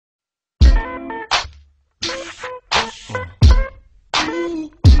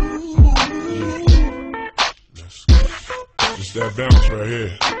It's that bounce right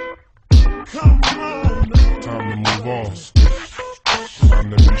here. Come on, Time to move on. Time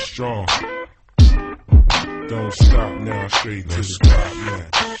to be strong. Don't stop now, straight to the top now.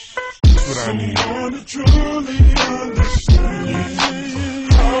 That's what I need. someone to truly understand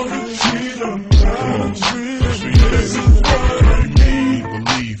how to treat a man.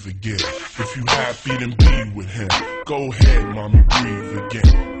 Believe again. If you happy, then be with him. Go ahead, mommy, breathe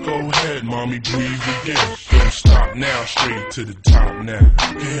again. Go ahead, mommy, breathe again. Don't stop now, straight to the top now.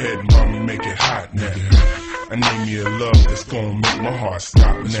 Go ahead, mommy, make it hot now. I need me a love that's gonna make my heart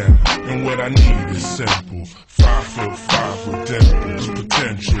stop now. And what I need is simple. 5'5" with dimples,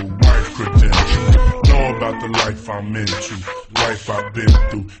 potential, wife credential. Know about the life I'm into, life I've been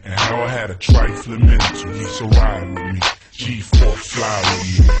through, and how I had a trifling mental. So ride with me, G4 fly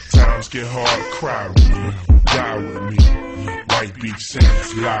with me. Times get hard, cry with me, die with me. White Beach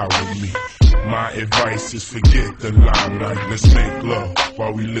Saints, lie with me. My advice is forget the limelight. Let's make love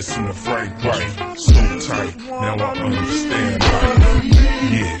while we listen to Frank White. So tight, now I understand life.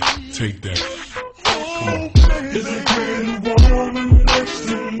 Yeah, take that. Come on. Is a pretty woman next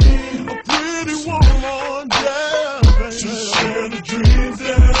to me? A pretty woman, yeah, baby. To share the dreams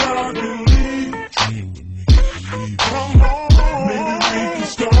that I believe. Dream with me, believe. Come on, maybe we can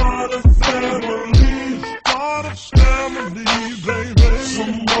start a family. Start a family, baby.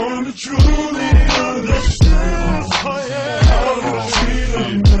 Someone to truly understand how to treat a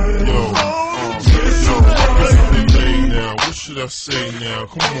man. What should I say now?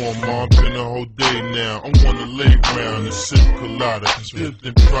 Come on, mom, been a whole day now. I wanna lay round and sip colada, dipped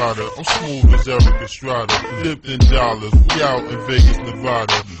in Prada. I'm smooth as Eric Estrada, dipped in dollars. We out in Vegas,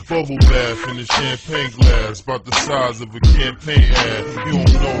 Nevada. Bubble bath in a champagne glass, about the size of a campaign ad. You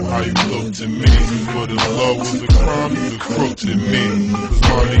don't know how you look to me, but if love was a crime, you'd have crooked at me. Cause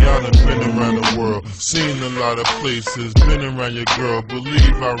Marty, I done been around the world, seen a lot of places, been around your girl,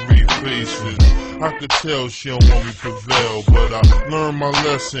 believe I read faces. I could tell she don't want me prevail, but I learned my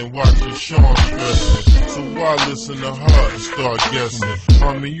lesson watching Sean stressing. So why listen to her and start guessing?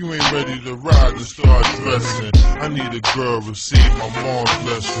 I mean, you ain't ready to ride to start dressing. I need a girl, receive my mom's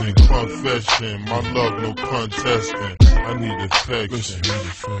blessing. Confession, my love, no contesting. I need affection.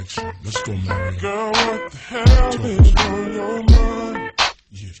 Let's go, man. Girl, what the hell is on your mind?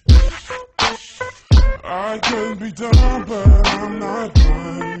 Yeah. I could be dumb, but I'm not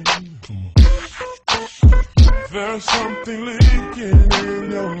blind. Come on. There's something leaking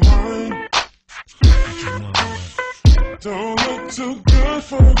in your mind. Get your mind right. Don't look too good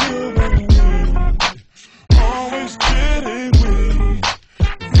for you and me. Always getting weak.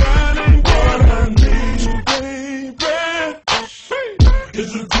 That ain't what I need, baby.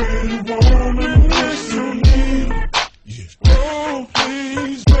 Is a pretty woman next to me. Yeah. Oh,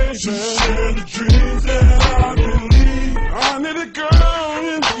 please, baby. To share the dreams that I believe. I need a girl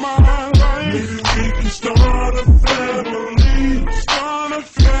in my life. Maybe we can start a family. Start a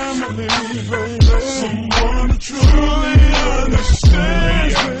family, baby. Someone to truly understand,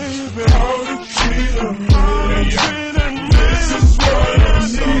 baby, how to treat a man. This is what I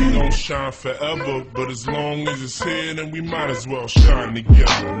Sun need. don't shine forever, but as long as it's here, then we might as well shine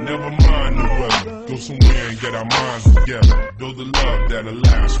together. Never mind the weather, go somewhere and get our minds together. Build a love that'll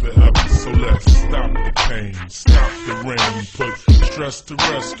last forever. So let's stop the pain, stop the rain, put stress to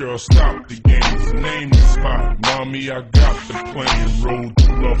rest, girl. Stop the games, name the spot. Mommy, I got the plane, road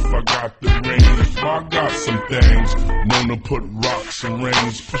too rough, I got the rain. I got some things, known to put rocks and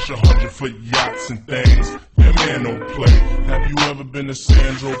rings, push 100-foot yachts and things. That man don't play. Have you ever been to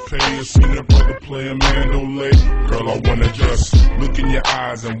Sandro Pay or seen a brother play a mandolay? Girl, I wanna just look in your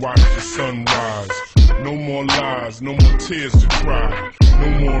eyes and watch the sunrise. No more lies, no more tears to cry. No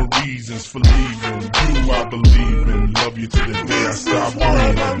more reasons for leaving. You I believe in. Love you to the day I stop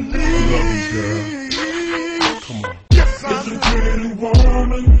breathing. Love you, girl. Come on. There's a pretty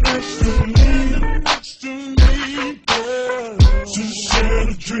woman next to me, girl. To share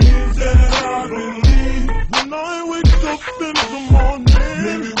the dreams that I believe. When I wake up in the morning,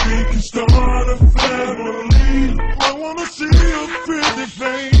 maybe we can start a family. I wanna see a pretty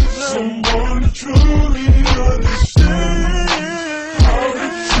face, someone to truly understand how to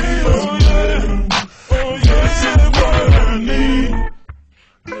treat a man. Oh yeah, that's what I need.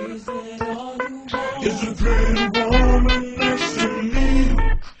 Is a pretty woman next to me.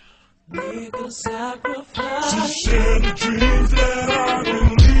 Make a sacrifice. To share the dreams that I believe.